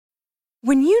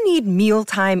When you need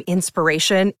mealtime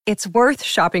inspiration, it's worth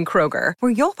shopping Kroger,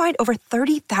 where you'll find over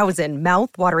 30,000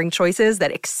 mouth-watering choices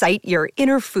that excite your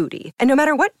inner foodie. And no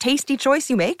matter what tasty choice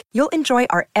you make, you'll enjoy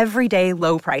our everyday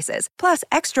low prices, plus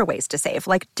extra ways to save,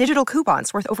 like digital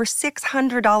coupons worth over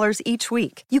 $600 each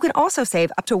week. You can also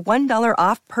save up to $1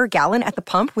 off per gallon at the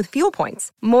pump with fuel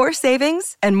points. More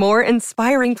savings and more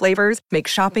inspiring flavors make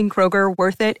shopping Kroger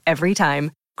worth it every time.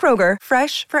 Kroger,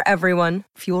 fresh for everyone.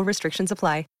 Fuel restrictions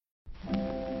apply.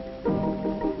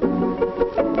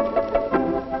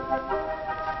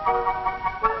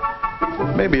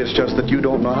 Maybe it's just that you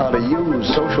don't know how to use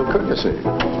social courtesy.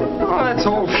 Oh, that's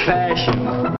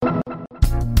old-fashioned.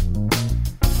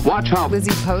 Watch how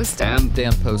Lizzie Post and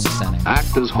Dan Post Senning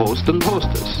act as host and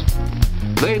hostess.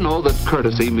 They know that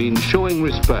courtesy means showing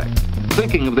respect,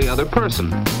 thinking of the other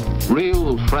person,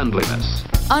 real friendliness.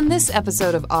 On this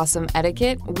episode of Awesome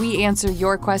Etiquette, we answer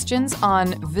your questions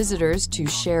on visitors to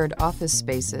shared office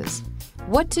spaces,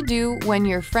 what to do when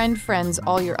your friend friends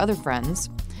all your other friends,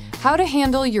 how to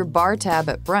handle your bar tab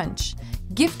at brunch,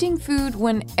 gifting food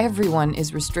when everyone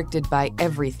is restricted by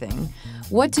everything,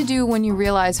 what to do when you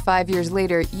realize 5 years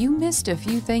later you missed a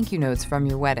few thank you notes from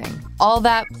your wedding. All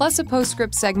that plus a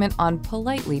postscript segment on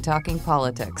politely talking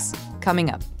politics.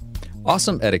 Coming up.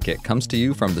 Awesome Etiquette comes to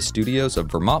you from the studios of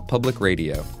Vermont Public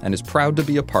Radio and is proud to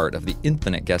be a part of the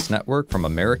Infinite Guest Network from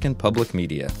American Public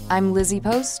Media. I'm Lizzie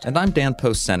Post. And I'm Dan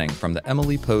Post Senning from the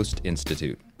Emily Post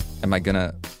Institute. Am I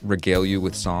gonna regale you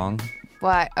with song?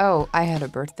 Why? Oh, I had a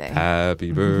birthday.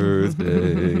 Happy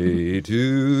birthday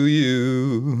to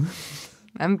you.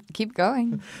 Keep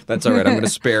going. That's all right. I'm going to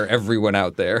spare everyone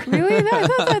out there. Really? I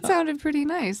thought that sounded pretty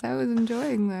nice. I was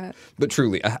enjoying that. But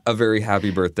truly, a very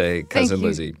happy birthday, Cousin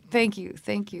Lizzie. Thank you.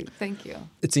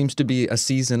 It seems to be a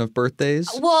season of birthdays.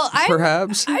 Well,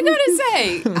 perhaps. I gotta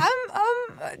say,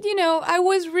 I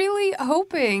was really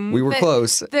hoping we were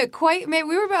close. We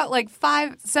were about like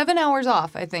 7 hours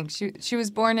off. I think she was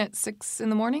born at 6 in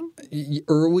the morning.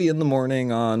 Early in the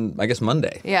morning on, I guess,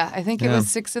 Monday. Yeah, I think it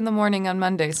was 6 in the morning on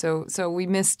Monday. So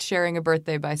we missed sharing a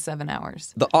birthday by 7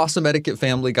 hours. The Awesome Etiquette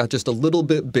family got just a little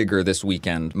bit bigger this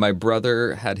weekend. My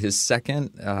brother had his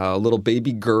second little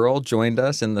baby girl joined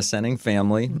us in the Senning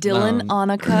family. Dylan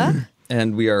Annika.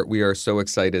 And we are so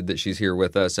excited that she's here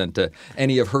with us. And to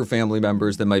any of her family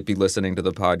members that might be listening to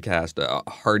the podcast,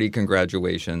 hearty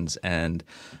congratulations. And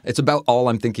it's about all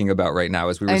I'm thinking about right now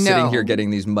as we were sitting here getting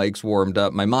these mics warmed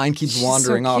up. My mind keeps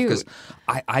wandering off because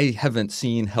I haven't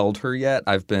held her yet.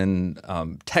 I've been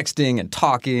texting and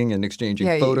talking and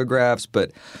exchanging photographs.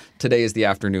 But today is the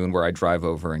afternoon where I drive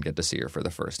over and get to see her for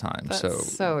the first time.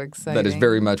 That's so exciting. That is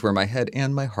very much where my head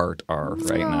and my heart are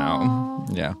right now.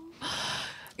 Yeah.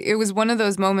 It was one of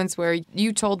those moments where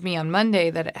you told me on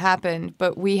Monday that it happened,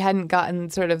 but we hadn't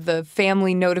gotten sort of the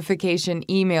family notification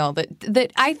email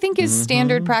that I think is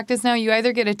standard practice now. You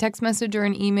either get a text message or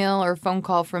an email or a phone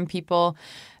call from people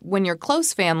when you're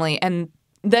close family, and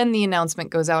then the announcement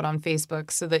goes out on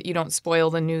Facebook so that you don't spoil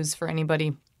the news for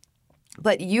anybody.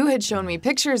 But you had shown me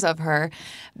pictures of her,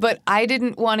 but I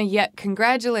didn't want to yet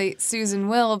congratulate Susan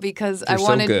Will because I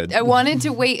wanted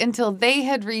to wait until they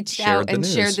had reached out and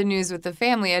shared the news with the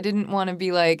family. I didn't want to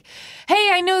be like, hey,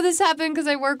 I know this happened because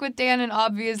I work with Dan and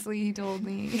obviously he told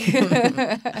me.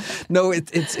 No,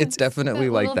 it's definitely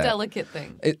like that. A little delicate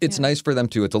thing. It's nice for them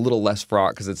too. It's a little less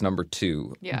fraught because it's number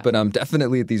 2. Yeah. But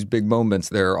definitely at these big moments,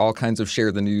 there are all kinds of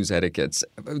share the news etiquettes.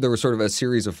 There was sort of a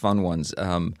series of fun ones.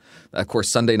 Of course,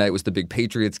 Sunday night was the big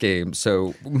Patriots game,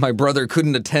 so my brother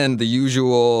couldn't attend the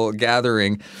usual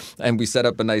gathering, and we set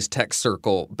up a nice text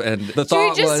circle. And the thought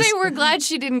was, should we just say we're glad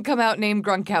she didn't come out named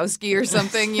Gronkowski or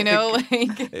something, you know?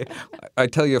 I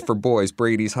tell you, for boys,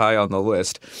 Brady's high on the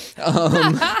list.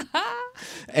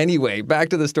 Anyway, back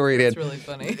to the story at hand. That's really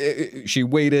funny. She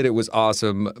waited. It was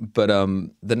awesome. But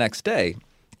the next day,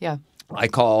 I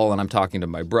call and I'm talking to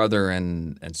my brother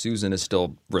and Susan is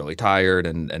still really tired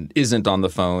and isn't on the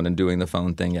phone and doing the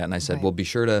phone thing yet. And I said, well, be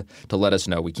sure to let us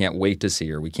know. We can't wait to see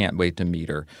her. We can't wait to meet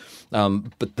her.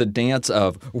 But the dance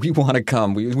of we want to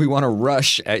come, we want to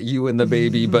rush at you and the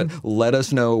baby, but let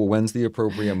us know when's the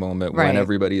appropriate moment when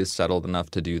everybody is settled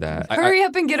enough to do that. Hurry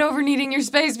up and get over needing your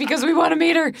space because we want to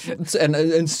meet her.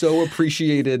 And so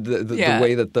appreciated the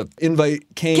way that the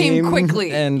invite came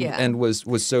quickly and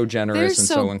was so generous and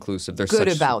so inclusive. They're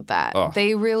good about that. Oh.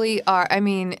 They really are. I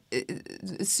mean,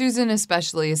 Susan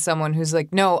especially is someone who's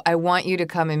like, no, I want you to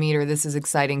come and meet her. This is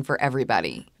exciting for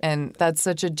everybody. And that's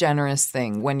such a generous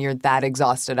thing when you're that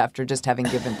exhausted after just having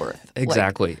given birth.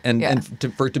 Exactly.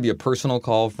 For it to be a personal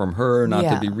call from her, not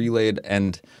to be relayed.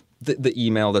 And the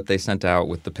email that they sent out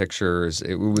with the pictures,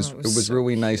 it was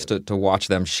really nice to watch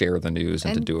them share the news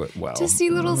and to do it well. To see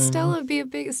little Stella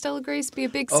Grace be a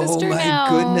big sister now.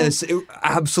 Oh my goodness.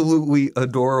 Absolutely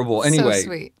adorable. Anyway. So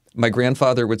sweet. My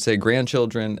grandfather would say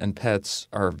grandchildren and pets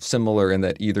are similar in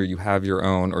that either you have your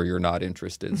own or you're not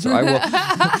interested. So I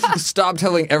will stop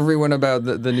telling everyone about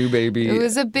the new baby. It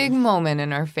was a big moment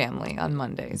in our family on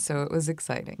Monday, so it was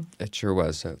exciting. It sure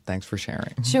was. So thanks for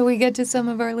sharing. Shall we get to some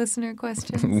of our listener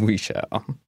questions? We shall.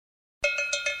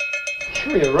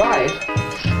 Sure, you're right.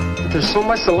 But there's so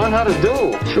much to learn how to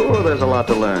do. Sure, there's a lot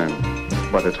to learn,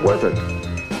 but it's worth it.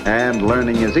 And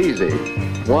learning is easy.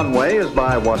 One way is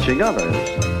by watching others.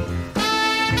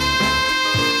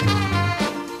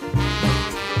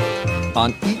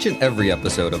 On each and every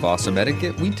episode of Awesome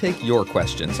Etiquette, we take your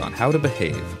questions on how to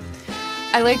behave.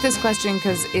 I like this question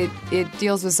because it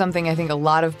deals with something I think a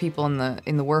lot of people in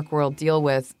the work world deal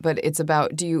with, but it's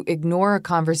about, do you ignore a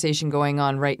conversation going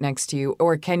on right next to you,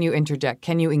 or can you interject?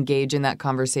 Can you engage in that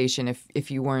conversation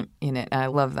if you weren't in it? And I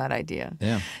love that idea.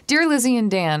 Yeah. Dear Lizzie and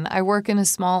Dan, I work in a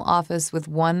small office with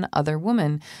one other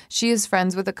woman. She is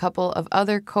friends with a couple of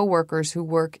other coworkers who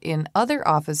work in other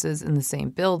offices in the same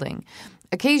building.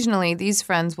 Occasionally, these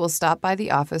friends will stop by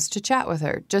the office to chat with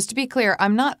her. Just to be clear,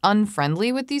 I'm not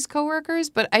unfriendly with these coworkers,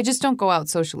 but I just don't go out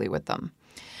socially with them.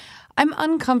 I'm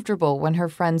uncomfortable when her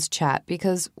friends chat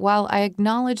because while I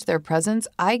acknowledge their presence,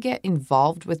 I get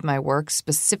involved with my work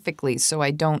specifically so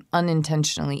I don't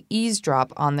unintentionally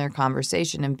eavesdrop on their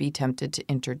conversation and be tempted to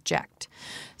interject.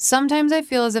 Sometimes I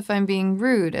feel as if I'm being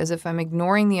rude, as if I'm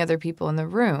ignoring the other people in the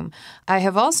room. I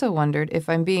have also wondered if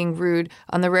I'm being rude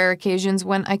on the rare occasions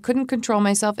when I couldn't control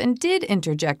myself and did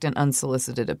interject an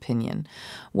unsolicited opinion.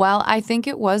 While I think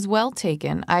it was well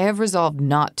taken, I have resolved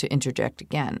not to interject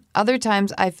again. Other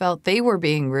times I felt they were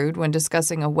being rude when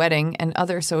discussing a wedding and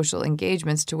other social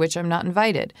engagements to which I'm not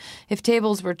invited. If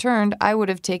tables were turned, I would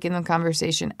have taken the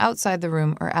conversation outside the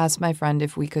room or asked my friend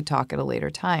if we could talk at a later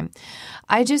time.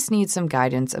 I just need some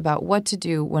guidance about what to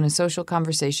do when a social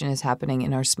conversation is happening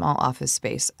in our small office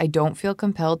space. I don't feel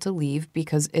compelled to leave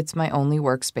because it's my only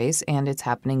workspace and it's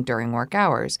happening during work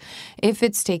hours. If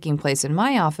it's taking place in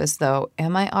my office, though,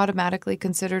 am I automatically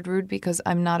considered rude because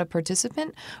I'm not a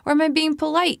participant? Or am I being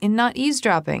polite and not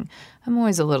eavesdropping? I'm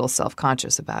always a little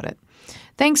self-conscious about it.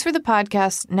 Thanks for the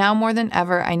podcast. Now more than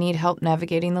ever, I need help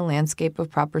navigating the landscape of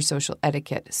proper social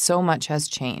etiquette. So much has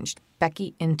changed.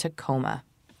 Becky in Tacoma.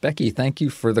 Becky, thank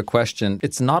you for the question.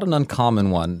 It's not an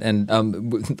uncommon one, and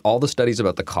all the studies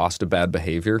about the cost of bad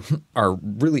behavior are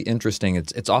really interesting.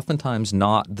 It's oftentimes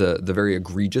not the very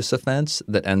egregious offense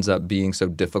that ends up being so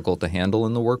difficult to handle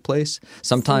in the workplace.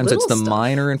 Sometimes it's the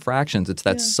minor infractions. It's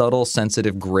that subtle,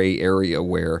 sensitive gray area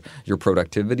where your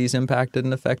productivity is impacted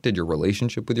and affected, your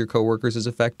relationship with your coworkers is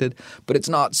affected, but it's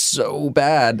not so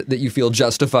bad that you feel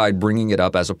justified bringing it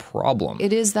up as a problem.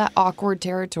 It is that awkward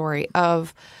territory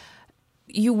of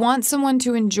you want someone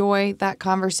to enjoy that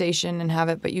conversation and have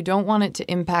it, but you don't want it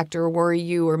to impact or worry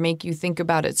you or make you think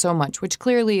about it so much, which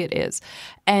clearly it is.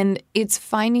 And it's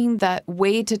finding that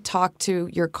way to talk to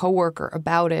your coworker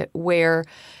about it where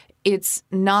it's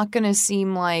not going to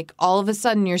seem like all of a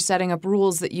sudden you're setting up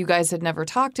rules that you guys had never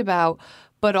talked about,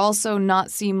 but also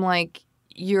not seem like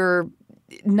you're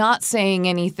not saying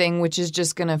anything, which is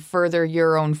just going to further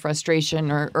your own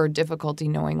frustration or difficulty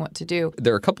knowing what to do.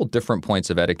 There are a couple different points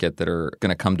of etiquette that are going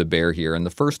to come to bear here. And the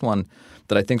first one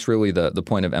that I think is really the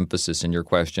point of emphasis in your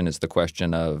question is the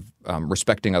question of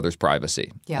respecting others'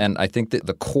 privacy. Yeah. And I think that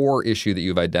the core issue that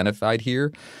you've identified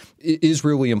here is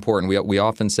really important. We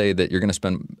often say that you're going to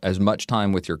spend as much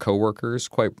time with your coworkers,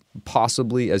 quite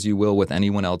possibly, as you will with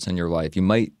anyone else in your life. You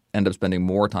might end up spending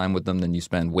more time with them than you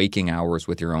spend waking hours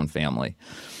with your own family.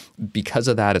 Because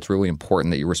of that, it's really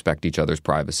important that you respect each other's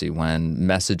privacy. When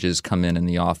messages come in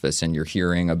the office and you're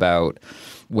hearing about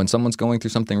when someone's going through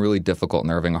something really difficult and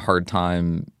they're having a hard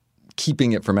time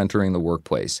keeping it from entering the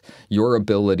workplace, your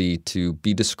ability to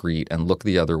be discreet and look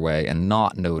the other way and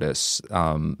not notice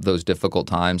those difficult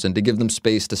times and to give them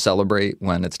space to celebrate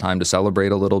when it's time to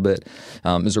celebrate a little bit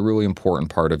is a really important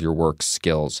part of your work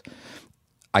skills.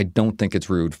 I don't think it's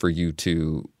rude for you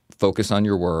to focus on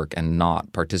your work and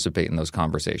not participate in those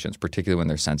conversations, particularly when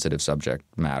they're sensitive subject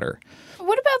matter.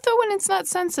 What about, though, when it's not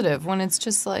sensitive, when it's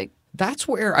just like... That's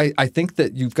where I think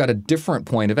that you've got a different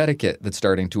point of etiquette that's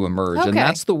starting to emerge. Okay. And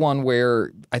that's the one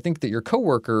where I think that your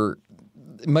coworker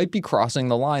might be crossing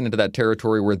the line into that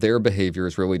territory where their behavior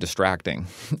is really distracting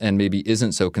and maybe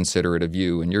isn't so considerate of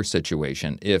you and your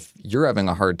situation. If you're having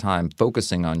a hard time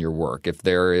focusing on your work, if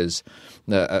there is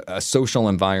a social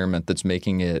environment that's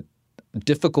making it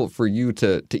difficult for you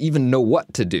to even know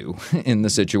what to do in the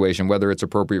situation, whether it's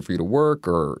appropriate for you to work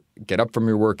or get up from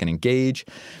your work and engage.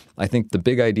 I think the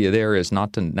big idea there is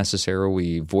not to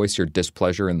necessarily voice your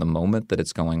displeasure in the moment that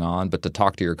it's going on, but to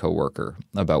talk to your coworker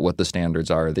about what the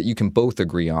standards are that you can both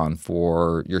agree on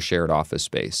for your shared office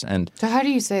space. And so how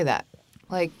do you say that?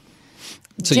 Like,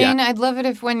 so, Jane, yeah. I'd love it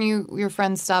if when your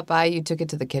friends stop by, you took it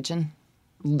to the kitchen.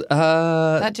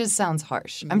 That just sounds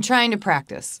harsh. I'm trying to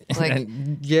practice. Like,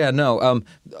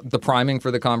 the priming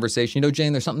for the conversation. You know,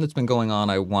 Jane, there's something that's been going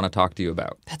on I want to talk to you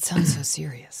about. That sounds so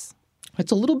serious.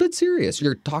 It's a little bit serious.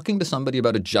 You're talking to somebody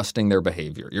about adjusting their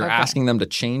behavior. You're asking them to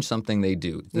change something they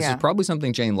do. This is probably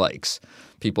something Jane likes.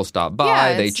 People stop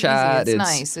by, they chat. Easy. It's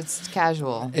nice. It's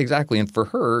casual. Exactly. And for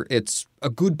her, it's a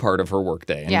good part of her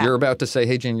workday. And you're about to say,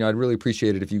 hey, Jane, I'd really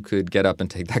appreciate it if you could get up and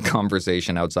take that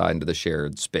conversation outside into the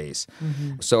shared space.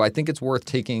 Mm-hmm. So I think it's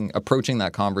worth approaching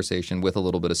that conversation with a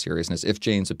little bit of seriousness if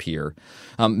Jane's a peer.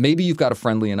 Maybe you've got a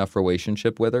friendly enough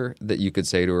relationship with her that you could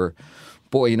say to her,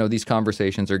 boy, you know, these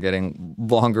conversations are getting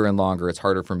longer and longer. It's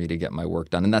harder for me to get my work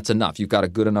done. And that's enough. You've got a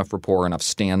good enough rapport, enough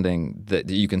standing that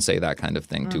you can say that kind of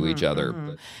thing to each other.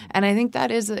 Mm-hmm. And I think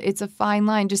that it's a fine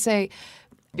line to say,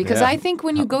 because I think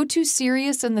when you go too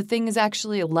serious and the thing is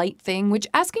actually a light thing, which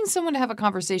asking someone to have a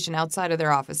conversation outside of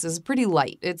their office is pretty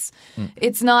light. It's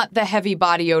not the heavy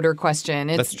body odor question.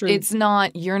 That's true. It's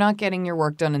not, you're not getting your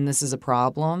work done and this is a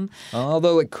problem.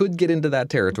 Although it could get into that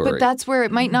territory. But that's where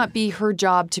it might not be her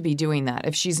job to be doing that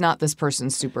if she's not this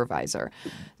person's supervisor.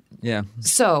 Yeah.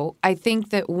 So I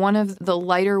think that one of the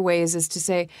lighter ways is to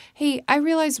say, hey, I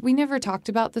realize we never talked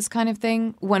about this kind of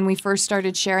thing when we first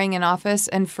started sharing an office.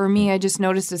 And for me, I just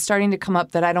noticed it's starting to come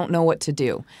up that I don't know what to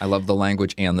do. I love the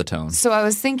language and the tone. So I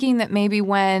was thinking that maybe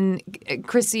when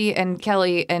Chrissy and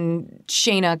Kelly and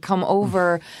Shayna come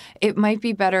over, it might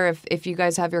be better if you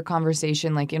guys have your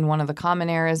conversation like in one of the common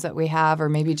areas that we have or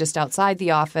maybe just outside the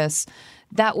office.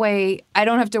 That way, I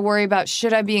don't have to worry about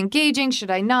should I be engaging, should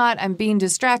I not? I'm being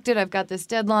distracted. I've got this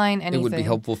deadline. Anything. It would be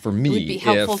helpful for me. It would be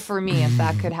helpful for me if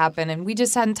that could happen. And we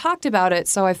just hadn't talked about it,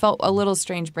 so I felt a little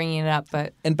strange bringing it up.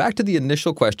 And back to the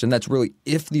initial question, that's really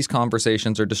if these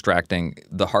conversations are distracting,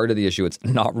 the heart of the issue, it's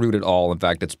not rude at all. In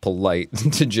fact, it's polite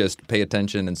to just pay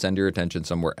attention and send your attention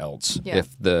somewhere else if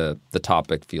the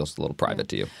topic feels a little private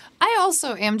to you. I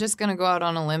also am just going to go out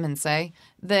on a limb and say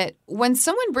that when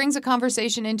someone brings a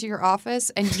conversation into your office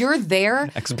and you're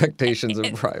there... Expectations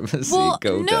of privacy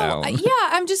go down. Yeah,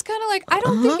 I'm just kind of like, I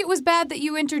don't think it was bad that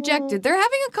you interjected. They're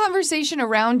having a conversation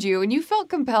around you and you felt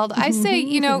compelled. I say,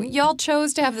 y'all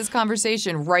chose to have this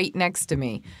conversation right next to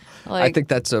me. Like, I think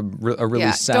that's a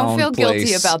really sound don't feel place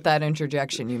guilty about that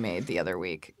interjection you made the other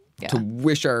week. Yeah. To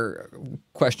wish our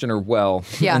questioner well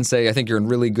and say, I think you're in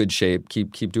really good shape.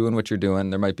 Keep doing what you're doing.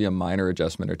 There might be a minor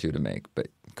adjustment or two to make, but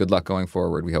good luck going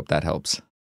forward. We hope that helps.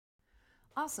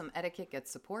 Awesome Etiquette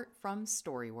gets support from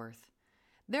Storyworth.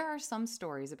 There are some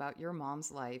stories about your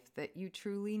mom's life that you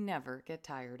truly never get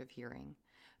tired of hearing.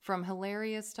 From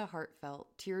hilarious to heartfelt,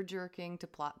 tear-jerking to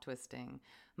plot-twisting,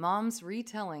 Mom's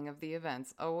retelling of the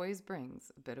events always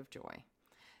brings a bit of joy.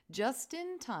 Just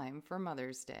in time for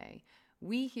Mother's Day,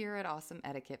 we here at Awesome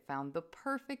Etiquette found the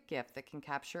perfect gift that can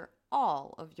capture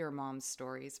all of your mom's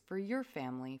stories for your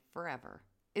family forever.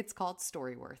 It's called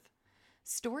Storyworth.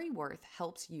 Storyworth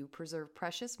helps you preserve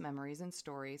precious memories and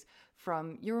stories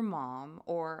from your mom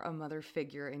or a mother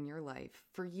figure in your life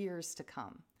for years to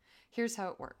come. Here's how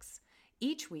it works.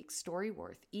 Each week,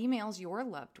 Storyworth emails your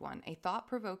loved one a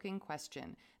thought-provoking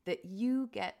question that you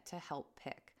get to help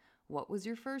pick. What was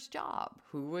your first job?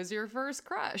 Who was your first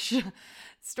crush?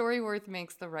 Storyworth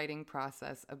makes the writing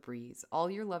process a breeze.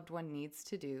 All your loved one needs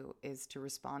to do is to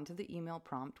respond to the email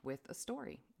prompt with a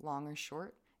story. Long or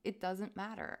short, it doesn't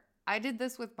matter. I did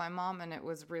this with my mom and it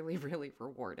was really, really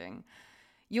rewarding.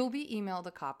 You'll be emailed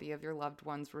a copy of your loved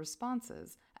one's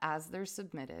responses as they're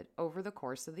submitted over the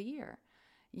course of the year.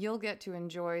 You'll get to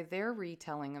enjoy their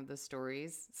retelling of the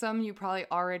stories. Some you probably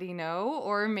already know,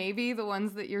 or maybe the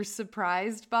ones that you're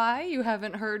surprised by you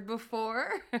haven't heard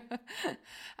before.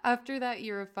 After that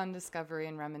year of fun discovery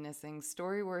and reminiscing,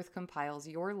 Storyworth compiles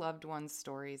your loved one's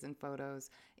stories and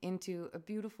photos into a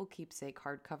beautiful keepsake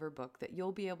hardcover book that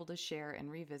you'll be able to share and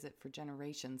revisit for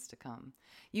generations to come.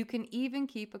 You can even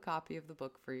keep a copy of the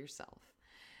book for yourself.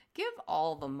 Give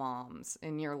all the moms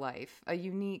in your life a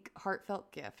unique,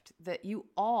 heartfelt gift that you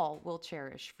all will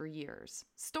cherish for years.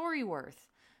 Storyworth.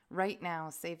 Right now,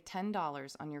 save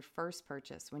 $10 on your first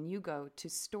purchase when you go to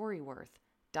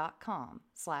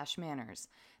storyworth.com/manners.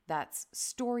 That's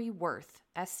Storyworth,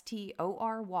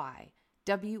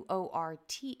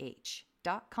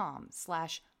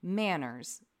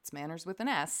 STORYWORTH.com/manners. It's manners with an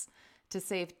S. to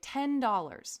save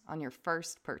 $10 on your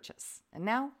first purchase. And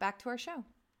now, back to our show.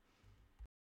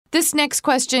 This next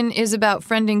question is about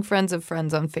friending friends of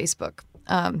friends on Facebook.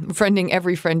 Friending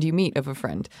every friend you meet of a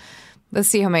friend. Let's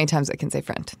see how many times I can say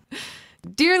friend.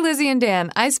 Dear Lizzie and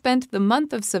Dan, I spent the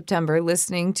month of September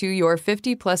listening to your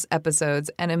 50-plus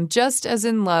episodes and am just as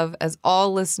in love as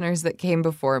all listeners that came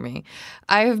before me.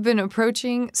 I have been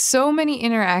approaching so many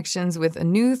interactions with a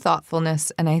new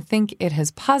thoughtfulness, and I think it has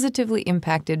positively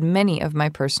impacted many of my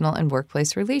personal and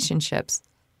workplace relationships.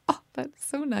 Oh, that's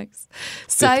so nice.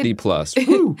 50 plus.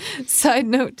 Side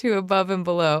note to above and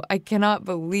below, I cannot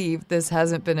believe this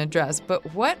hasn't been addressed,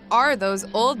 but what are those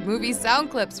old movie sound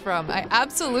clips from? I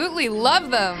absolutely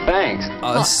love them. Thanks.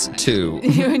 Us too.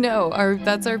 You know,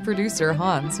 that's our producer,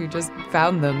 Hans, who just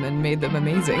found them and made them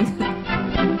amazing.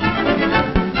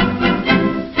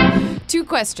 2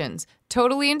 questions.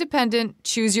 Totally independent,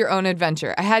 choose your own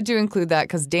adventure. I had to include that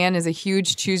because Dan is a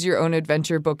huge choose your own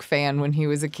adventure book fan when he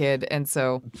was a kid. And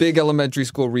so big elementary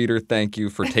school reader, thank you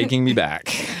for taking me back.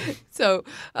 So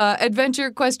adventure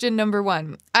question number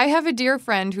 1. I have a dear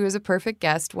friend who is a perfect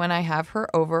guest when I have her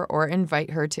over or invite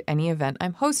her to any event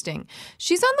I'm hosting.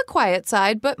 She's on the quiet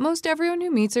side, but most everyone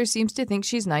who meets her seems to think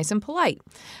she's nice and polite.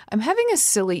 I'm having a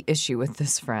silly issue with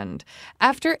this friend.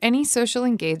 After any social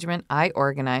engagement I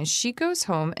organize, she goes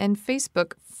home and Facebook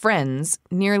friends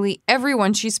nearly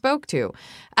everyone she spoke to.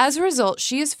 As a result,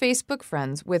 she is Facebook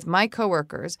friends with my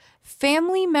coworkers,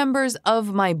 family members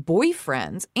of my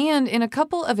boyfriends, and in a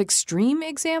couple of extreme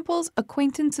examples,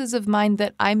 acquaintances of mine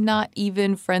that I'm not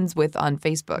even friends with on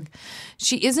Facebook.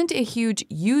 She isn't a huge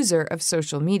user of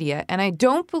social media, and I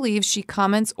don't believe she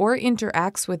comments or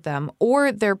interacts with them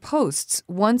or their posts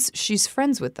once she's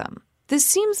friends with them. This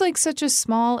seems like such a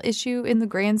small issue in the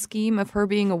grand scheme of her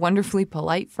being a wonderfully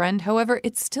polite friend. However,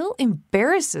 it still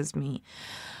embarrasses me.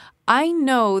 I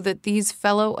know that these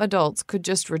fellow adults could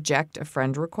just reject a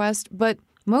friend request, but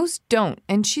most don't,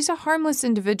 and she's a harmless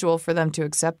individual for them to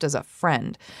accept as a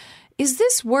friend. Is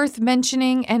this worth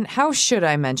mentioning, and how should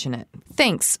I mention it?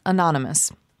 Thanks,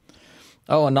 Anonymous.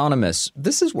 Oh, Anonymous,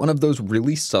 this is one of those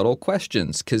really subtle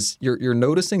questions because you're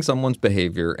noticing someone's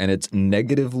behavior and it's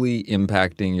negatively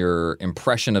impacting your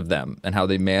impression of them and how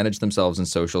they manage themselves in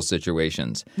social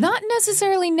situations. Not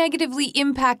necessarily negatively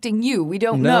impacting you. We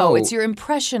don't know. It's your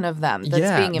impression of them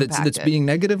that's being impacted. That's being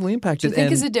negatively impacted. Which I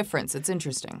think is a difference. It's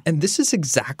interesting. And this is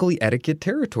exactly etiquette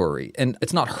territory. And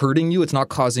it's not hurting you. It's not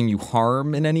causing you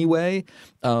harm in any way.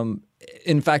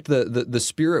 In fact, the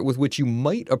spirit with which you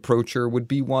might approach her would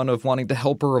be one of wanting to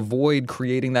help her avoid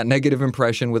creating that negative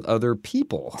impression with other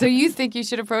people. So you think you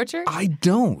should approach her? I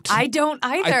don't. I don't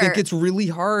either. I think it's really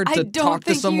hard to talk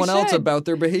to someone else about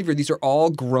their behavior. These are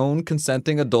all grown,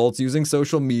 consenting adults using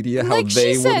social media how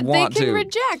they would want to. They can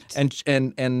reject.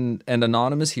 And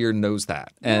Anonymous here knows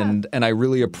that. Yeah. And I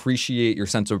really appreciate your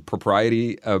sense of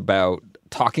propriety about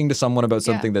talking to someone about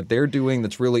something that they're doing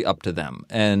that's really up to them.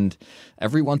 And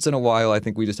every once in a while, I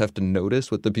think we just have to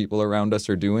notice what the people around us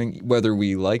are doing, whether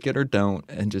we like it or don't,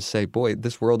 and just say, boy,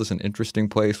 this world is an interesting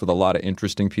place with a lot of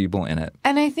interesting people in it.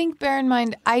 And I think, bear in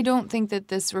mind, I don't think that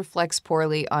this reflects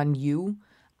poorly on you.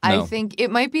 No. I think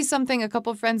it might be something a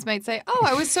couple friends might say, oh,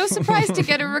 I was so surprised to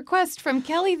get a request from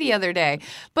Kelly the other day.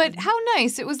 But how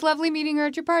nice. It was lovely meeting her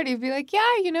at your party. Be like,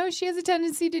 yeah, you know, she has a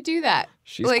tendency to do that.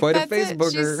 She's quite a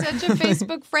Facebooker. She's such a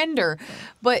Facebook friender.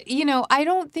 But, you know, I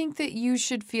don't think that you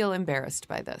should feel embarrassed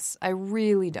by this. I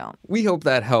really don't. We hope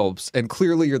that helps. And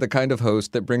clearly you're the kind of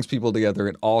host that brings people together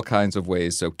in all kinds of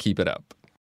ways, so keep it up.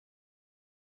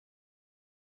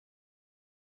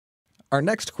 Our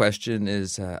next question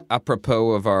is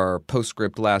apropos of our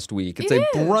postscript last week. It's a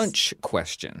brunch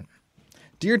question.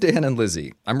 Dear Dan and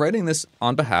Lizzie, I'm writing this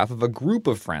on behalf of a group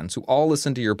of friends who all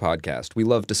listen to your podcast. We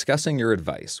love discussing your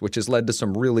advice, which has led to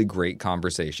some really great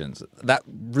conversations. That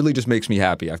really just makes me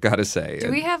happy, I've got to say.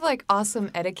 Do we have like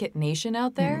awesome etiquette nation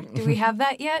out there? Do we have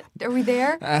that yet? Are we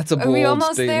there? That's a bold Are we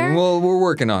almost statement. there? Well, we're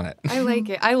working on it. I like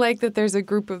it. I like that there's a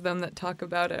group of them that talk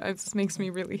about it. It just makes me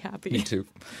really happy. Me too.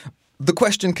 The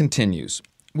question continues.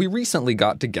 We recently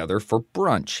got together for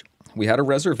brunch. We had a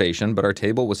reservation, but our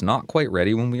table was not quite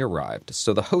ready when we arrived,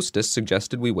 so the hostess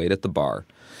suggested we wait at the bar.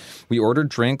 We ordered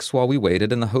drinks while we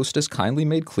waited, and the hostess kindly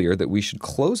made clear that we should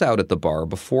close out at the bar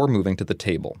before moving to the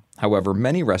table. However,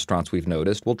 many restaurants we've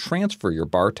noticed will transfer your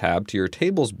bar tab to your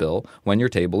table's bill when your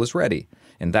table is ready.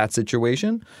 In that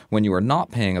situation, when you are not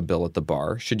paying a bill at the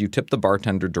bar, should you tip the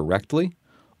bartender directly?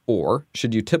 Or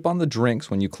should you tip on the drinks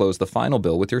when you close the final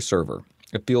bill with your server?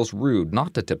 It feels rude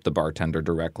not to tip the bartender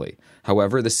directly.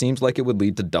 However, this seems like it would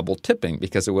lead to double tipping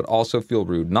because it would also feel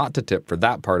rude not to tip for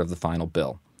that part of the final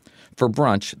bill. For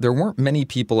brunch, there weren't many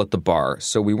people at the bar,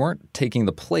 so we weren't taking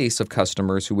the place of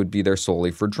customers who would be there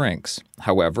solely for drinks.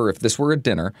 However, if this were a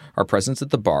dinner, our presence at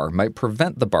the bar might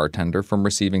prevent the bartender from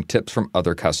receiving tips from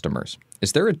other customers.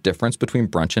 Is there a difference between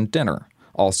brunch and dinner?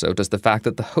 Also, does the fact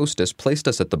that the hostess placed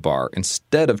us at the bar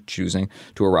instead of choosing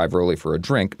to arrive early for a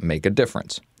drink make a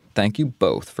difference? Thank you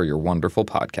both for your wonderful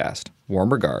podcast.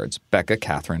 Warm regards, Becca,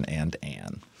 Catherine, and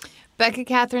Anne. Becca,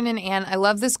 Catherine, and Anne, I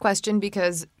love this question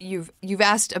because you've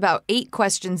asked about 8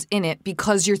 questions in it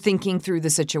because you're thinking through the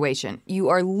situation. You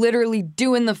are literally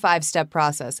doing the 5-step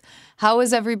process. How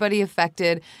is everybody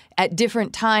affected? At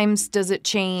different times, does it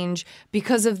change?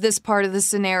 Because of this part of the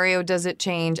scenario, does it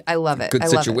change? I love it. Good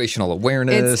situational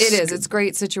awareness. It is. It's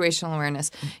great situational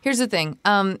awareness. Here's the thing.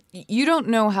 You don't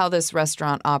know how this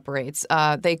restaurant operates.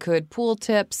 They could pool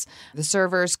tips. The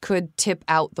servers could tip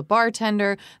out the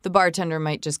bartender. The bartender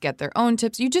might just get their own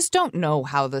tips. You just don't know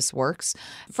how this works.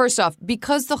 First off,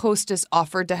 because the hostess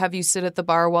offered to have you sit at the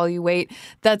bar while you wait,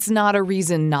 that's not a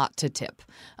reason not to tip.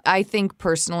 I think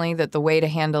personally that the way to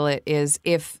handle it is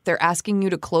if they're asking you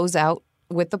to close out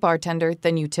with the bartender,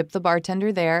 then you tip the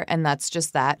bartender there, and that's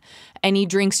just that. Any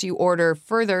drinks you order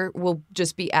further will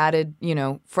just be added,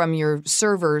 from your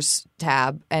server's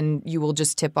tab, and you will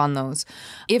just tip on those.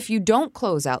 If you don't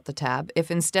close out the tab, if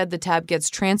instead the tab gets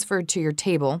transferred to your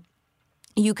table,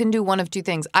 you can do one of 2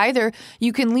 things. Either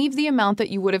you can leave the amount that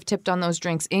you would have tipped on those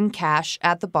drinks in cash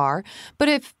at the bar, but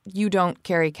if you don't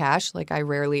carry cash, like I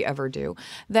rarely ever do,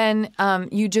 then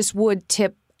you just would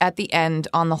tip at the end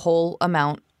on the whole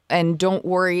amount. And don't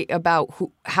worry about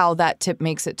how that tip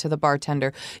makes it to the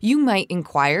bartender. You might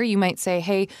inquire. You might say,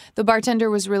 hey, the bartender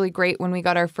was really great when we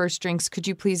got our first drinks. Could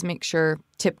you please make sure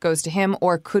tip goes to him?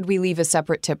 Or could we leave a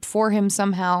separate tip for him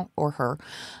somehow or her?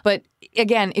 But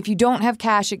again, if you don't have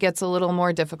cash, it gets a little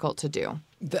more difficult to do.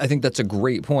 I think that's a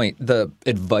great point. The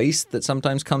advice that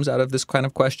sometimes comes out of this kind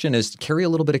of question is carry a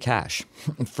little bit of cash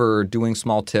for doing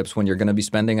small tips when you're going to be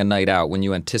spending a night out, when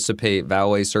you anticipate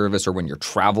valet service, or when you're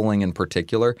traveling in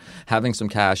particular. Having some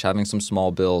cash, having some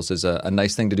small bills is a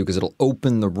nice thing to do because it'll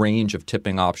open the range of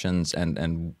tipping options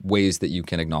and ways that you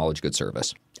can acknowledge good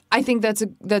service. I think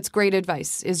that's great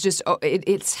advice.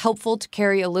 It's helpful to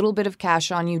carry a little bit of cash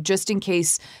on you just in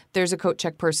case there's a coat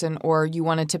check person or you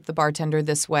want to tip the bartender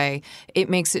this way.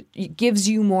 It gives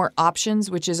you more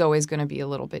options, which is always going to be a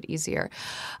little bit easier.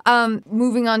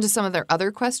 Moving on to some of their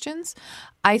other questions,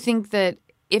 I think that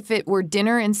if it were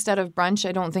dinner instead of brunch,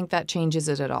 I don't think that changes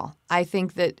it at all. I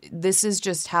think that this is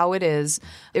just how it is.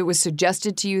 It was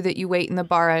suggested to you that you wait in the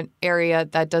bar area.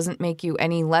 That doesn't make you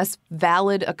any less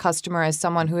valid a customer as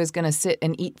someone who is going to sit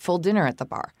and eat full dinner at the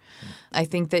bar. I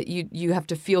think that you have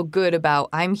to feel good about,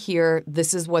 I'm here,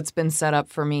 this is what's been set up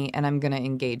for me, and I'm going to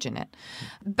engage in it.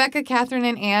 Becca, Catherine,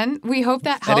 and Anne, we hope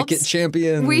that helps. Etiquette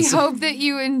champions. We hope that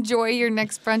you enjoy your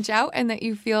next brunch out and that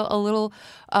you feel a little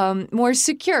more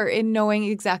secure in knowing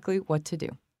exactly what to do.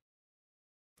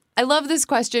 I love this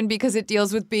question because it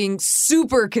deals with being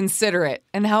super considerate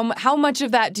and how much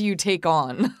of that do you take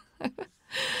on?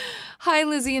 Hi,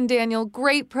 Lizzie and Daniel.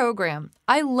 Great program.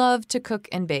 I love to cook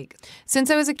and bake.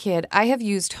 Since I was a kid, I have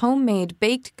used homemade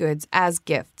baked goods as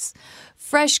gifts.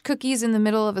 Fresh cookies in the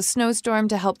middle of a snowstorm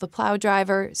to help the plow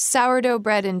driver, sourdough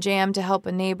bread and jam to help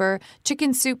a neighbor,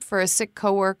 chicken soup for a sick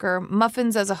coworker,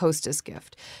 muffins as a hostess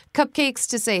gift, cupcakes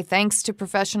to say thanks to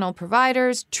professional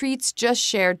providers, treats just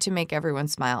shared to make everyone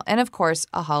smile, and of course,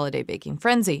 a holiday baking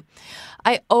frenzy.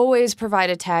 I always provide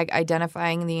a tag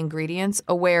identifying the ingredients,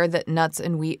 aware that nuts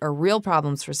and wheat are real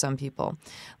problems for some people.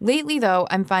 Lately, though,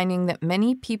 I'm finding that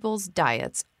many people's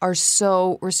diets are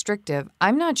so restrictive,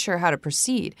 I'm not sure how to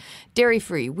proceed.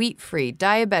 Dairy-free, wheat-free,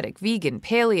 diabetic, vegan,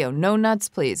 paleo, no nuts,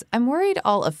 please. I'm worried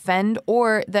I'll offend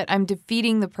or that I'm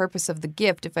defeating the purpose of the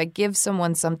gift if I give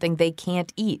someone something they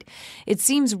can't eat. It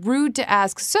seems rude to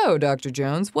ask, so, Dr.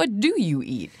 Jones, what do you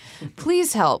eat?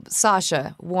 Please help.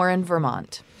 Sasha, Warren,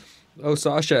 Vermont. Oh,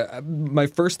 Sasha, my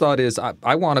first thought is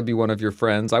I want to be one of your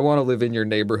friends. I want to live in your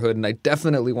neighborhood, and I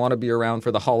definitely want to be around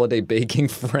for the holiday baking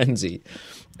frenzy.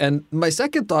 And my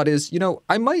second thought is,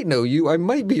 I might know you. I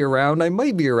might be around. I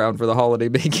might be around for the holiday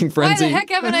baking frenzy. Why the heck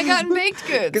haven't I gotten baked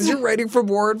goods? Because you're writing from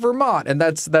Warren, Vermont, and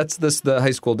that's the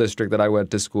high school district that I went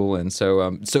to school in.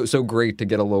 So great to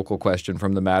get a local question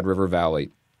from the Mad River Valley.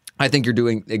 I think you're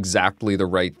doing exactly the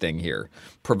right thing here,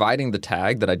 providing the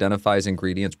tag that identifies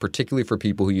ingredients, particularly for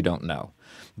people who you don't know.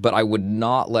 But I would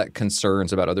not let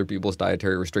concerns about other people's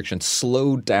dietary restrictions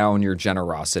slow down your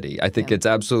generosity. I think it's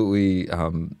absolutely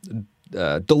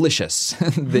delicious,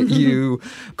 that you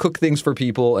cook things for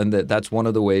people, and that's one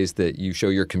of the ways that you show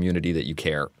your community that you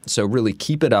care. So really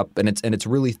keep it up, and it's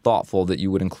really thoughtful that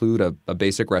you would include a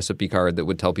basic recipe card that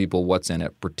would tell people what's in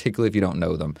it, particularly if you don't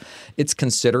know them. It's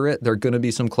considerate. There are going to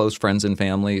be some close friends and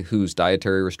family whose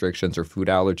dietary restrictions or food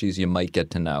allergies you might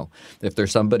get to know. If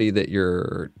there's somebody that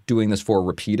you're doing this for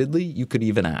repeatedly, you could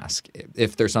even ask.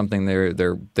 If there's something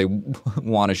they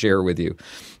want to share with you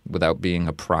without being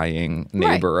a prying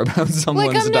neighbor about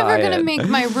someone's diet. I'm never going to make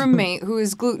my roommate who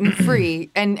is gluten-free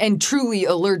and truly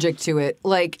allergic to it.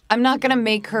 I'm not going to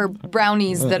make her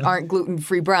brownies that aren't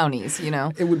gluten-free brownies,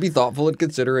 It would be thoughtful and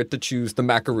considerate to choose the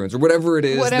macaroons or whatever it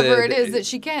is. That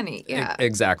she can eat, yeah.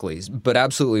 Exactly. But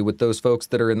absolutely, with those folks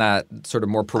that are in that sort of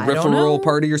more peripheral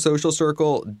part of your social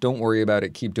circle, don't worry about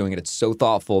it. Keep doing it. It's so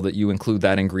thoughtful that you include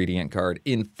that ingredient card.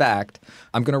 In fact,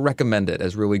 I'm going to recommend it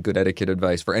as really good etiquette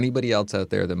advice for anybody else out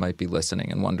there that might be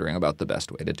listening and wondering about the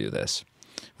best way to do this.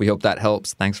 We hope that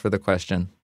helps. Thanks for the question.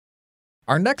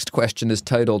 Our next question is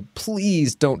titled,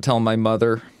 Please Don't Tell My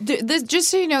Mother. Just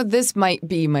so you know, this might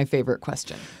be my favorite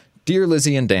question. Dear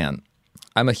Lizzie and Dan,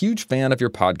 I'm a huge fan of your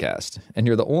podcast, and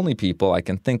you're the only people I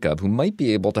can think of who might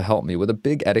be able to help me with a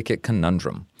big etiquette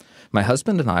conundrum. My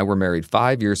husband and I were married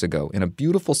 5 years ago in a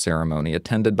beautiful ceremony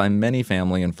attended by many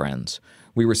family and friends.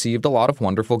 We received a lot of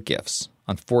wonderful gifts.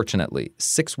 Unfortunately,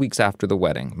 6 weeks after the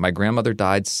wedding, my grandmother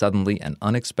died suddenly and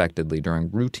unexpectedly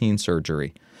during routine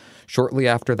surgery. Shortly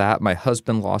after that, my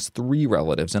husband lost 3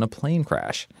 relatives in a plane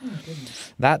crash.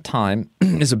 That time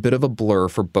is a bit of a blur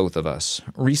for both of us.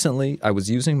 Recently, I was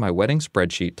using my wedding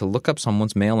spreadsheet to look up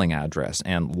someone's mailing address,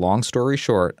 and long story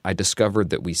short, I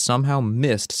discovered that we somehow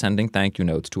missed sending thank you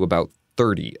notes to about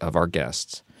 30 of our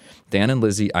guests. Dan and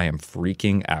Lizzie, I am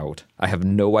freaking out. I have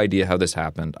no idea how this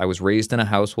happened. I was raised in a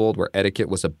household where etiquette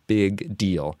was a big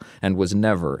deal and was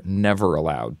never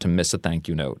allowed to miss a thank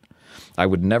you note. I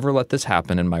would never let this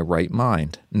happen in my right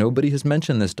mind. Nobody has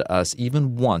mentioned this to us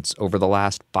even once over the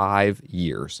last 5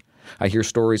 years. I hear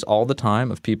stories all the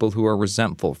time of people who are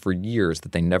resentful for years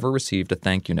that they never received a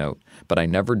thank you note, but I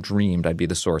never dreamed I'd be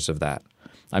the source of that.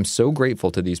 I'm so grateful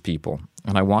to these people,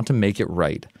 and I want to make it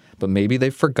right, but maybe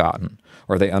they've forgotten,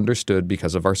 or they understood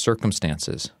because of our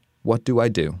circumstances. What do I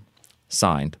do?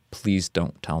 Signed, Please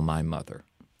Don't Tell My Mother.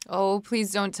 Oh,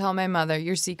 please don't tell my mother.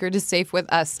 Your secret is safe with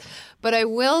us. But I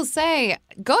will say,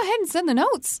 go ahead and send the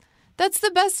notes. That's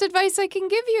the best advice I can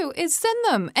give you, is send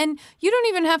them. And you don't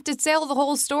even have to tell the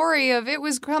whole story of it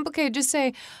was complicated. Just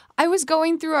say, I was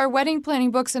going through our wedding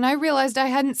planning books and I realized I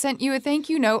hadn't sent you a thank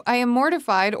you note. I am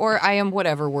mortified, or I am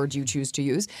whatever word you choose to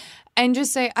use. And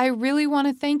just say, I really want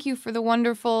to thank you for the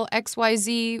wonderful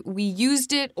XYZ. We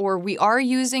used it, or we are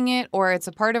using it, or it's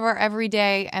a part of our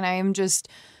everyday. And I am just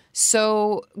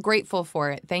so grateful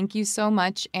for it. Thank you so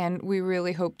much. And we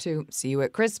really hope to see you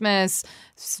at Christmas,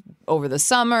 over the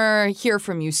summer, hear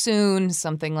from you soon,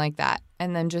 something like that.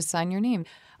 And then just sign your name.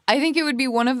 I think it would be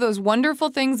one of those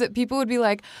wonderful things that people would be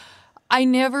like, I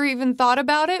never even thought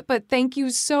about it, but thank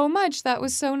you so much. That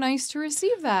was so nice to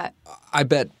receive that. I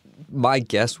bet my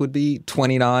guess would be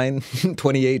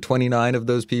 28, 29 of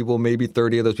those people, maybe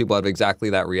 30 of those people have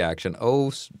exactly that reaction.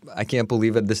 Oh, I can't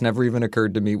believe it. This never even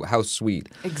occurred to me. How sweet.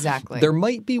 Exactly. There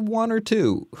might be 1 or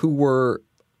 2 who were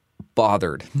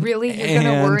bothered. Really? You're going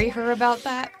to worry her about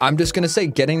that? I'm just going to say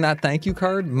getting that thank you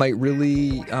card might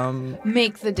really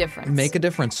make the difference. Make a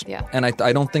difference. Yeah. And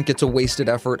I don't think it's a wasted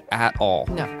effort at all.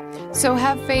 No. So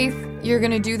have faith. You're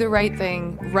going to do the right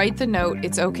thing. Write the note.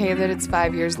 It's okay that it's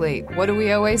 5 years late. What do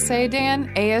we always say,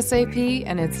 Dan? ASAP,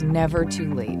 and it's never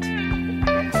too late.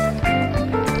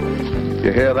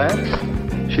 You hear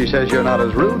that? She says you're not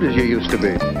as rude as you used to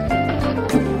be.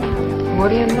 What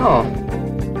do you know?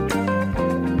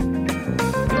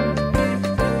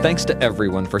 Thanks to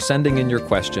everyone for sending in your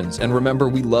questions, and remember,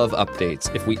 we love updates.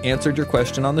 If we answered your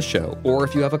question on the show, or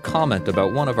if you have a comment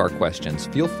about one of our questions,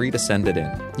 feel free to send it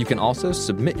in. You can also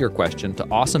submit your question to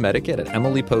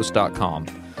awesomeetiquette@emilypost.com.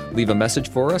 Leave a message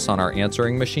for us on our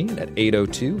answering machine at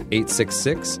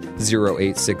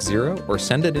 802-866-0860, or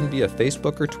send it in via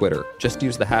Facebook or Twitter. Just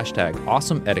use the hashtag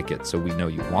 #AwesomeEtiquette so we know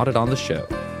you want it on the show.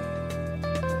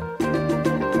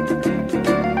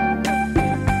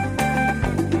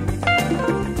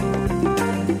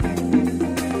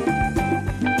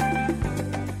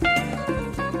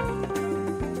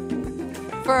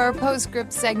 For our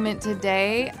postscript segment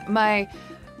today, my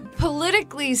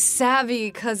politically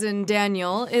savvy cousin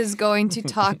Daniel is going to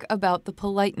talk about the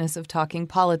politeness of talking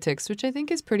politics, which I think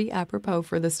is pretty apropos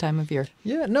for this time of year.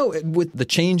 Yeah, no, with the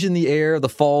change in the air, the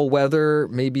fall weather,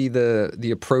 maybe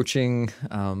the approaching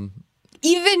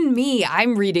Even me,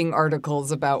 I'm reading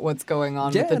articles about what's going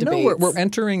on with the debates. We're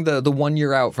entering the 1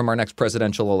 year out from our next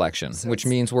presidential election, which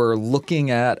means we're looking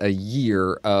at a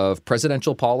year of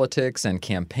presidential politics and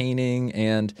campaigning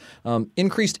and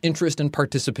increased interest and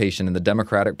participation in the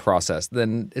democratic process.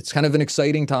 Then it's kind of an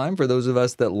exciting time for those of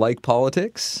us that like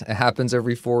politics. It happens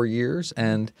every 4 years,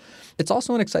 and it's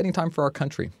also an exciting time for our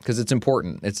country because it's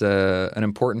important. It's an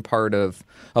important part of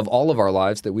all of our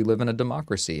lives that we live in a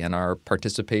democracy, and our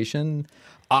participation.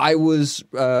 I was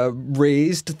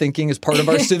raised thinking as part of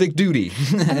our civic duty.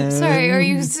 I'm sorry, are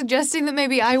you suggesting that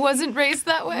maybe I wasn't raised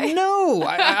that way? No,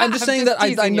 I'm just saying that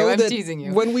I know that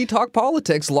you. When we talk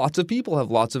politics, lots of people have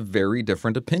lots of very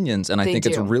different opinions, and I think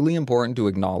it's really important to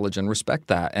acknowledge and respect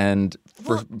that. And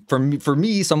for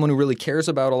me, someone who really cares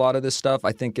about a lot of this stuff,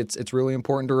 I think it's really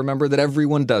important to remember that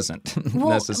everyone doesn't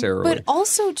necessarily. But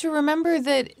also to remember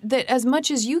that as much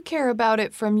as you care about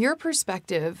it from your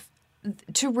perspective,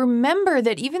 to remember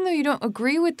that even though you don't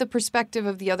agree with the perspective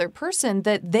of the other person,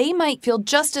 that they might feel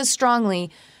just as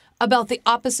strongly about the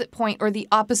opposite point or the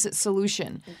opposite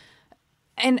solution.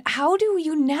 And how do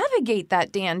you navigate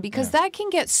that, Dan? Because that can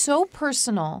get so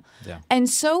personal and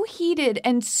so heated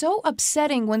and so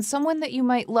upsetting when someone that you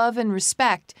might love and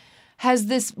respect has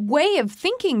this way of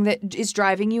thinking that is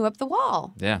driving you up the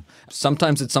wall. Yeah.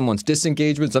 Sometimes it's someone's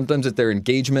disengagement. Sometimes it's their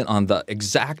engagement on the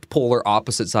exact polar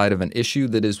opposite side of an issue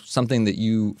that is something that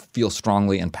you feel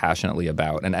strongly and passionately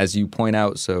about. And as you point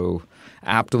out so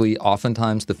aptly,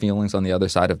 oftentimes the feelings on the other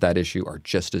side of that issue are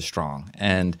just as strong.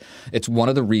 And it's one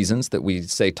of the reasons that we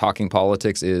say talking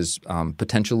politics is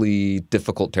potentially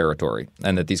difficult territory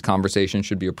and that these conversations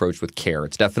should be approached with care.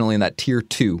 It's definitely in that tier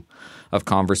 2 of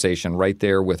conversation right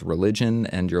there with religion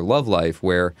and your love life,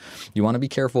 where you want to be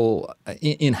careful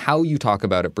in how you talk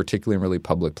about it, particularly in really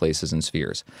public places and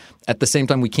spheres. At the same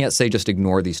time, we can't say just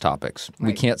ignore these topics. Right.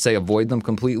 We can't say avoid them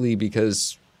completely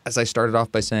because, as I started off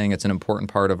by saying, it's an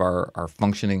important part of our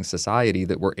functioning society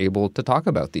that we're able to talk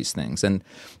about these things. And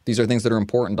these are things that are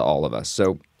important to all of us.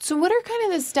 So what are kind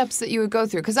of the steps that you would go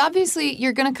through? Because obviously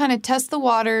you're going to kind of test the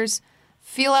waters,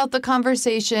 feel out the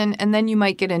conversation, and then you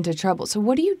might get into trouble. So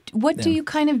what do you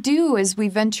kind of do as we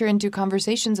venture into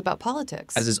conversations about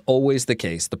politics? As is always the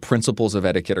case, the principles of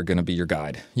etiquette are going to be your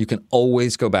guide. You can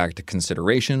always go back to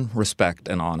consideration, respect,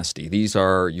 and honesty. These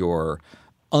are your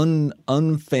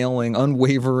unfailing,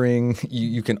 unwavering,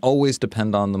 you can always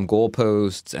depend on them,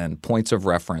 goalposts and points of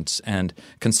reference and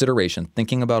consideration,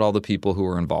 thinking about all the people who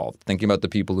are involved, thinking about the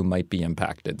people who might be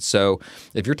impacted. So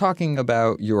if you're talking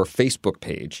about your Facebook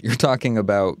page, you're talking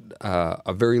about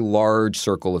a very large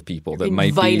circle of people that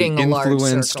might be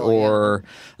influenced or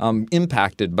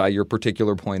impacted by your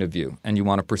particular point of view, and you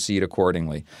want to proceed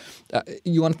accordingly.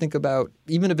 You want to think about,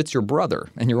 even if it's your brother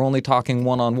and you're only talking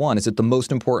one-on-one, is it the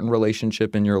most important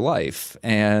relationship in your life?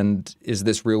 And is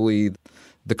this really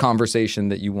the conversation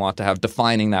that you want to have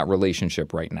defining that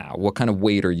relationship right now? What kind of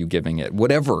weight are you giving it?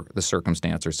 Whatever the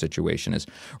circumstance or situation is,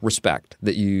 respect,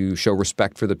 that you show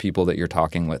respect for the people that you're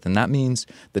talking with. And that means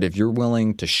that if you're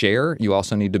willing to share, you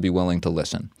also need to be willing to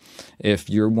listen. If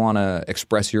you want to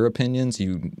express your opinions,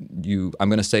 I'm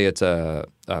going to say it's a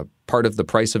part of the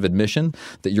price of admission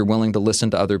that you're willing to listen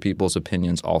to other people's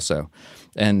opinions also.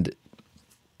 And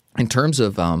in terms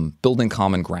of building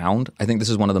common ground, I think this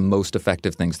is one of the most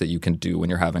effective things that you can do when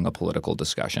you're having a political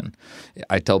discussion.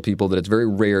 I tell people that it's very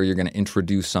rare you're going to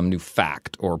introduce some new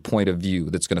fact or point of view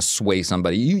that's going to sway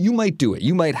somebody. You might do it.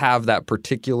 You might have that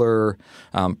particular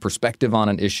perspective on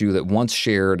an issue that once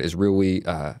shared is really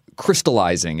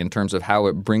crystallizing in terms of how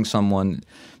it brings someone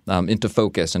into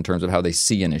focus in terms of how they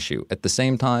see an issue. At the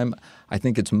same time, I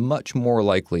think it's much more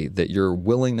likely that your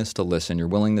willingness to listen, your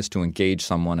willingness to engage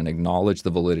someone and acknowledge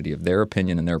the validity of their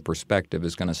opinion and their perspective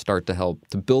is going to start to help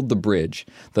to build the bridge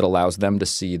that allows them to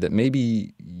see that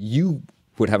maybe you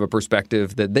would have a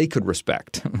perspective that they could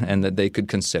respect and that they could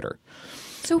consider.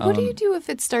 So what do you do if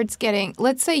it starts getting,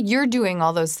 let's say you're doing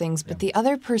all those things, but the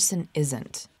other person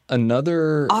isn't?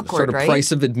 Another awkward, sort of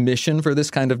price of admission for this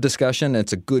kind of discussion,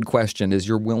 it's a good question, is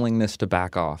your willingness to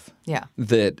back off. Yeah.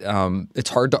 That it's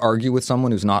hard to argue with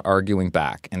someone who's not arguing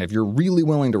back. And if you're really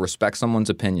willing to respect someone's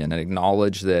opinion and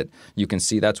acknowledge that you can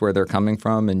see that's where they're coming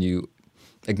from and you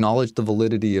acknowledge the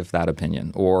validity of that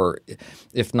opinion, or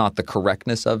if not the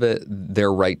correctness of it,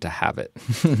 their right to have it.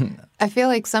 I feel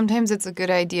like sometimes it's a good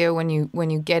idea when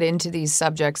you get into these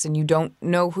subjects and you don't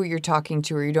know who you're talking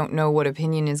to or you don't know what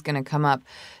opinion is going to come up,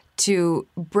 to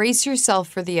brace yourself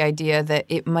for the idea that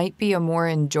it might be a more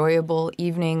enjoyable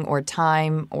evening or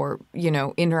time or,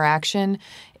 interaction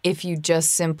if you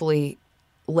just simply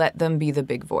let them be the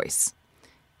big voice.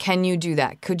 Can you do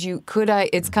that? Could I?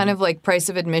 It's kind of like price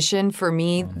of admission for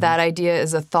me. That idea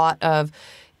is a thought of,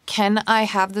 can I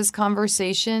have this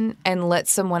conversation and let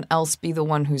someone else be the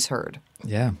one who's heard?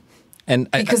 Yeah. And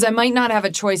because I might not have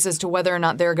a choice as to whether or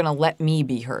not they're going to let me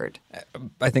be heard.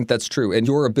 I think that's true. And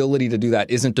your ability to do that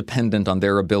isn't dependent on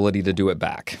their ability to do it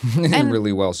back. And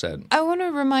really well said. I want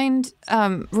to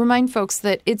remind folks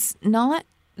that it's not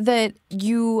that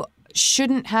you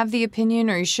shouldn't have the opinion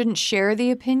or you shouldn't share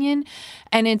the opinion.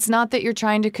 And it's not that you're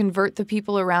trying to convert the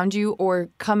people around you or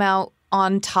come out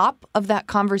on top of that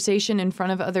conversation in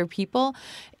front of other people.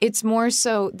 It's more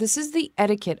so, this is the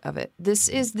etiquette of it. This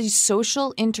is the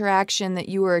social interaction that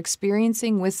you are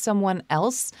experiencing with someone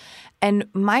else. And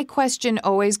my question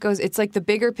always goes, it's like the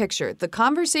bigger picture. The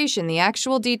conversation, the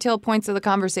actual detailed points of the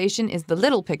conversation is the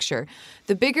little picture.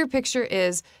 The bigger picture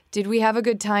is, did we have a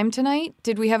good time tonight?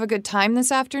 Did we have a good time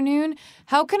this afternoon?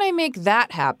 How can I make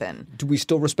that happen? Do we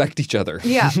still respect each other?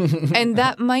 Yeah. And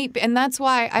that's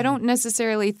why I don't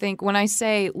necessarily think when I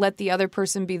say let the other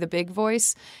person be the big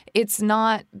voice, it's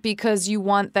not because you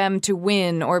want them to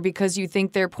win or because you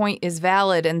think their point is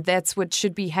valid and that's what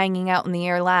should be hanging out in the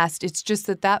air last. It's just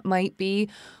that might be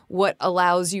what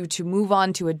allows you to move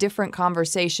on to a different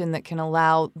conversation that can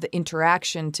allow the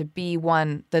interaction to be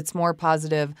one that's more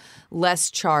positive,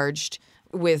 less charged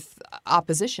with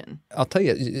opposition. I'll tell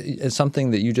you,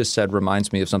 something that you just said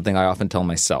reminds me of something I often tell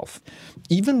myself.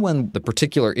 Even when the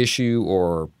particular issue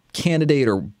or candidate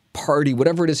or party,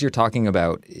 whatever it is you're talking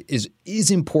about, is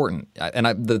important. And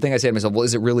the thing I say to myself, well,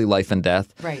 is it really life and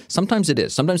death? Right. Sometimes it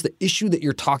is. Sometimes the issue that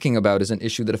you're talking about is an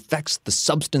issue that affects the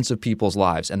substance of people's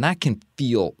lives. And that can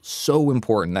feel so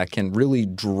important. That can really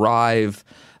drive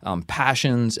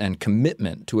passions and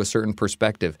commitment to a certain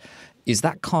perspective. Is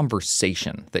that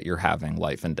conversation that you're having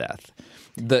life and death?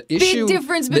 The issue, big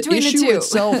difference between the two. The issue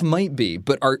itself might be,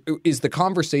 but is the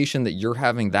conversation that you're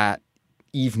having that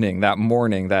evening, that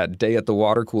morning, that day at the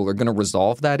water cooler going to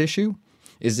resolve that issue?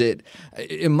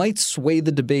 It might sway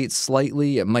the debate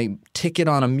slightly. It might tick it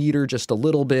on a meter just a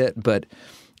little bit, but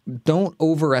don't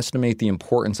overestimate the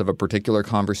importance of a particular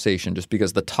conversation just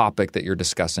because the topic that you're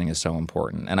discussing is so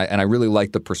important. And I really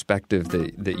like the perspective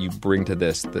that you bring to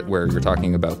this, where you're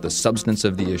talking about the substance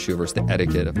of the issue versus the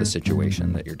etiquette of the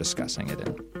situation that you're discussing it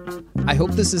in. I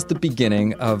hope this is the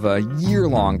beginning of a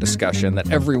year-long discussion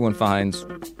that everyone finds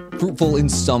fruitful in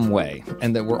some way,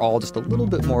 and that we're all just a little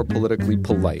bit more politically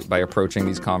polite by approaching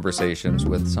these conversations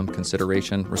with some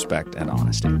consideration, respect, and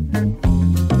honesty.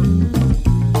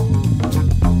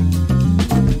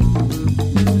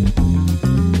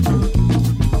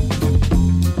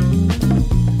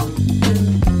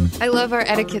 I love our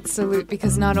etiquette salute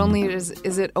because not only is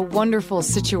it a wonderful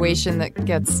situation that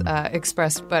gets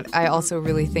expressed, but I also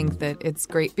really think that it's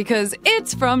great because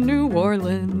it's from New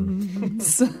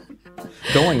Orleans.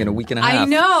 Going in a week and a half. I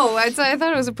know. I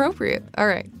thought it was appropriate. All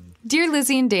right. Dear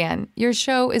Lizzie and Dan, your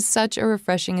show is such a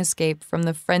refreshing escape from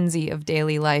the frenzy of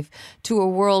daily life to a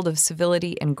world of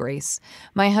civility and grace.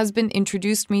 My husband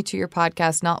introduced me to your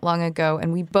podcast not long ago,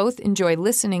 and we both enjoy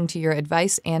listening to your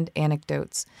advice and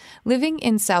anecdotes. Living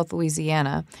in South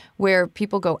Louisiana, where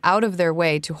people go out of their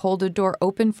way to hold a door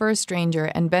open for a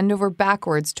stranger and bend over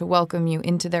backwards to welcome you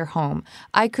into their home,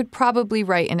 I could probably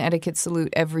write an etiquette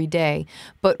salute every day,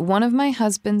 but one of my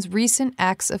husband's recent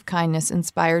acts of kindness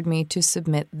inspired me to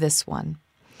submit this one.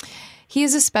 He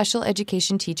is a special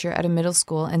education teacher at a middle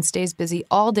school and stays busy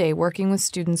all day working with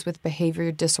students with behavior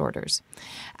disorders.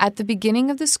 At the beginning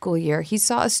of the school year, he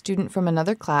saw a student from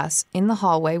another class in the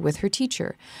hallway with her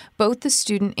teacher. Both the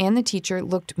student and the teacher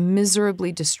looked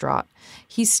miserably distraught.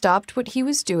 He stopped what he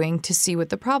was doing to see what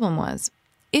the problem was.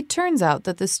 It turns out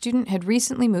that the student had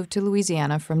recently moved to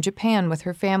Louisiana from Japan with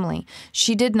her family.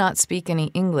 She did not speak any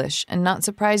English, and not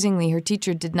surprisingly, her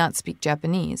teacher did not speak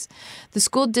Japanese. The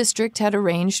school district had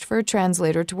arranged for a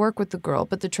translator to work with the girl,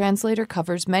 but the translator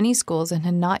covers many schools and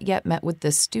had not yet met with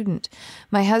this student.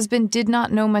 My husband did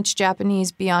not know much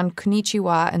Japanese beyond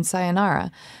konnichiwa and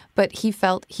sayonara, but he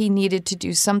felt he needed to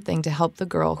do something to help the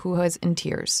girl who was in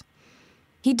tears.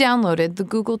 He downloaded the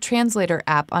Google Translator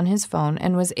app on his phone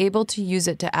and was able to use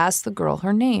it to ask the girl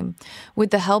her name.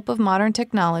 With the help of modern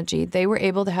technology, they were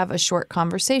able to have a short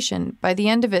conversation. By the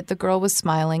end of it, the girl was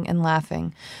smiling and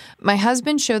laughing. My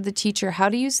husband showed the teacher how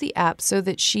to use the app so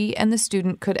that she and the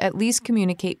student could at least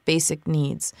communicate basic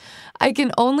needs. I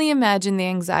can only imagine the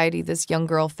anxiety this young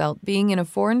girl felt being in a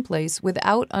foreign place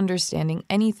without understanding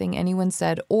anything anyone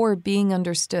said or being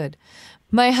understood.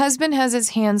 My husband has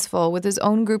his hands full with his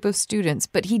own group of students,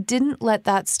 but he didn't let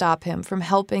that stop him from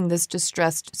helping this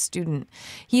distressed student.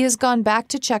 He has gone back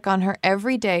to check on her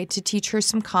every day to teach her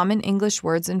some common English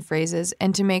words and phrases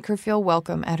and to make her feel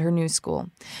welcome at her new school.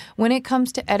 When it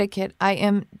comes to etiquette, I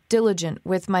am diligent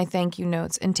with my thank you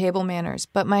notes and table manners,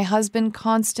 but my husband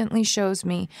constantly shows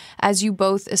me, as you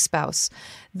both espouse,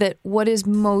 that what is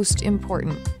most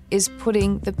important is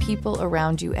putting the people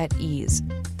around you at ease.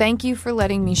 Thank you for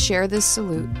letting me share this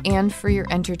salute and for your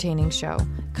entertaining show.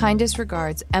 Kindest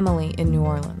regards, Emily in New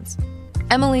Orleans.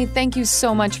 Emily, thank you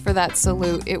so much for that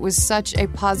salute. It was such a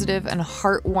positive and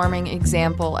heartwarming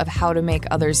example of how to make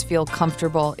others feel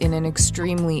comfortable in an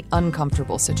extremely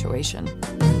uncomfortable situation.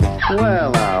 Well,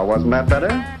 now, wasn't that better?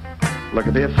 Look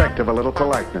at the effect of a little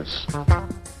politeness.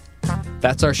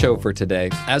 That's our show for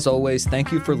today. As always,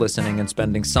 thank you for listening and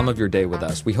spending some of your day with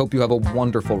us. We hope you have a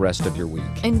wonderful rest of your week.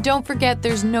 And don't forget,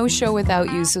 there's no show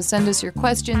without you, so send us your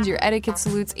questions, your etiquette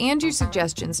salutes, and your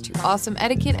suggestions to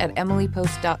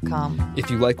awesomeetiquette@emilypost.com. If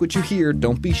you like what you hear,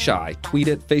 don't be shy. Tweet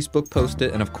it, Facebook post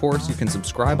it, and of course, you can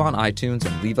subscribe on iTunes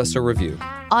and leave us a review.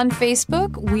 On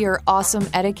Facebook, we are Awesome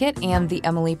Etiquette and the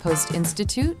Emily Post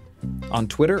Institute. On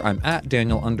Twitter, I'm at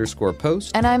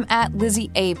Daniel_Post. And I'm at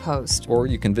Lizzie A. Post. Or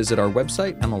you can visit our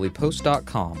website,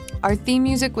 emilypost.com. Our theme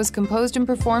music was composed and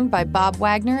performed by Bob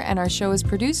Wagner, and our show is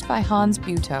produced by Hans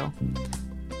Buetow.